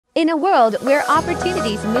In a world where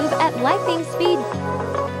opportunities move at lightning speed,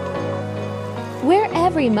 where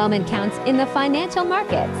every moment counts in the financial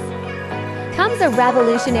markets, comes a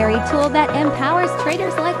revolutionary tool that empowers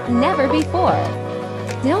traders like never before.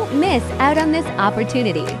 Don't miss out on this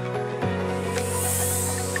opportunity.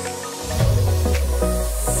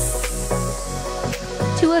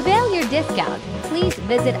 To avail your discount, please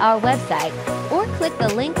visit our website or click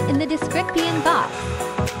the link in the description box.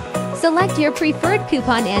 Select your preferred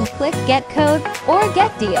coupon and click Get Code or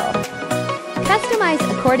Get Deal. Customize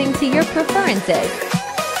according to your preferences.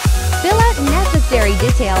 Fill out necessary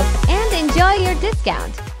details and enjoy your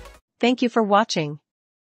discount. Thank you for watching.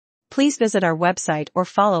 Please visit our website or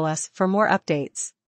follow us for more updates.